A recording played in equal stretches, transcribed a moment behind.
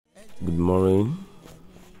Good morning,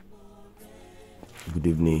 good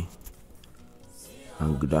evening,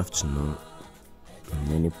 and good afternoon.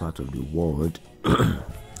 In any part of the world you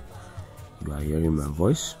are hearing my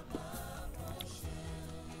voice.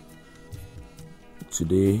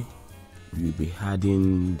 Today we'll be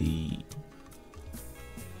adding the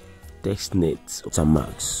testnet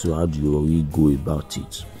watermarks. So how do we go about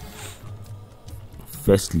it?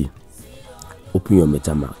 Firstly, open your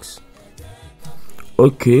MetaMask.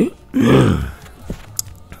 Okay.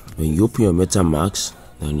 When you open your MetaMask,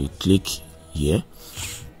 then you click here.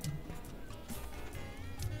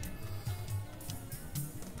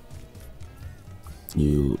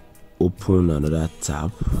 You open another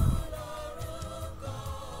tab.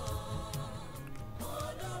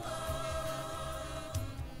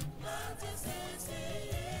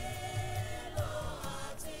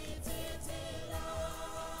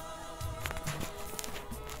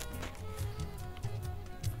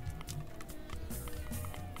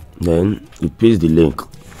 Then you paste the link.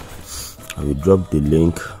 I will drop the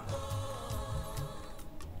link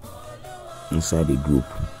inside the group.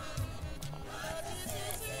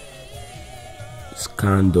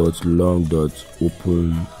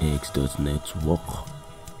 Scan.long.openex.network.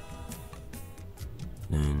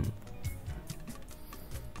 Then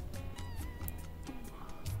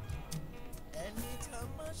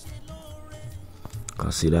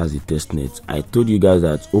consider the testnet. I told you guys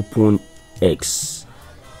that OpenX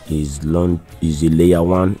is a layer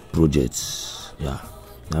 1 project. Yeah,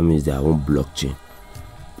 that means their own blockchain.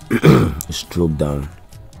 Stroke down,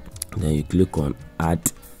 then you click on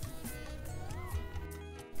add.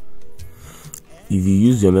 If you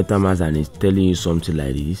use your MetaMask and it's telling you something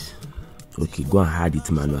like this, okay, go and add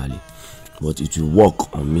it manually, but it will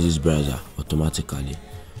work on Mrs. browser automatically.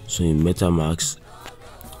 So in MetaMask,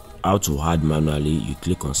 how to add manually, you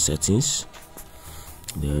click on settings,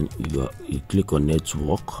 then you click on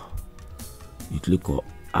network, you click on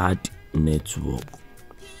add network,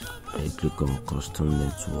 and you click on custom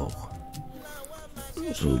network.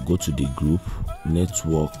 So go to the group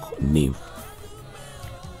network name.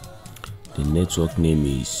 The network name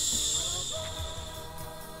is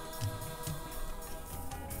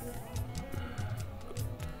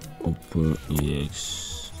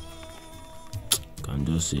OpenX. Can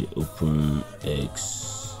just say OpenX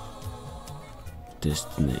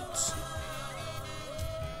Testnet.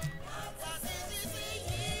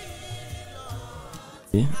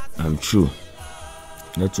 Okay, I'm true.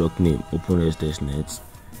 Network name OpenX Testnet.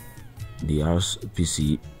 The house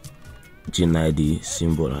PC Gen ID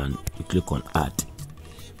symbol, and you click on add.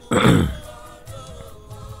 You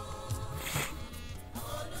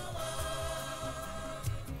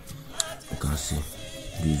can see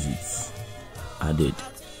this is added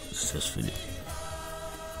successfully.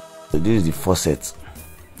 So this is the faucet.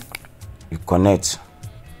 You connect.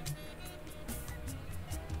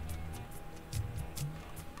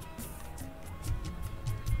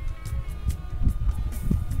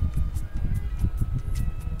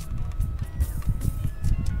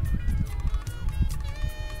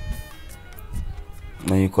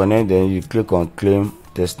 When you connect, then you click on claim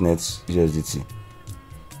testnet USDT.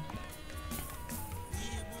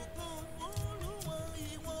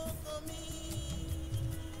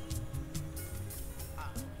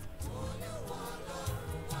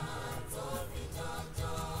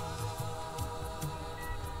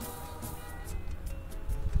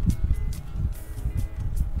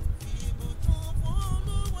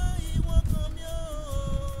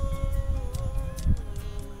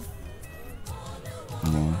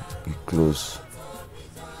 You close,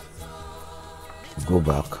 go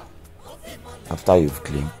back. After you've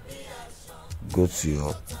claimed, go to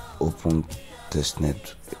your open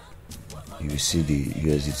testnet. You will see the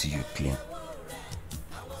USDT you claim.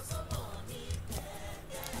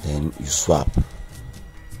 Then you swap.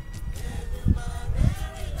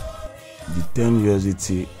 The 10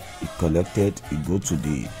 USDT you collected, you go to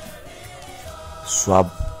the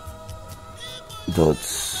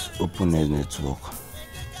swap.openex network.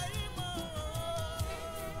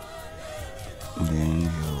 Then you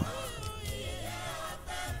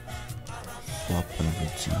swap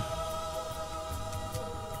everything.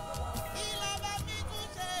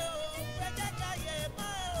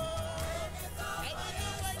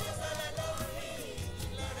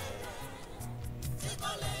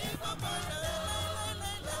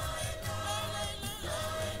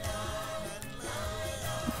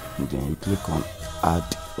 Then you click on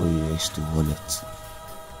add OEX to wallet.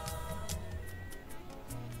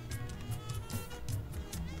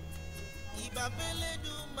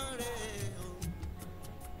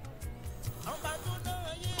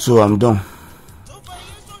 So I'm done.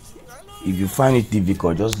 If you find it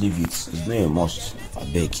difficult, just leave it. It's not a must. I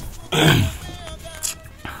beg.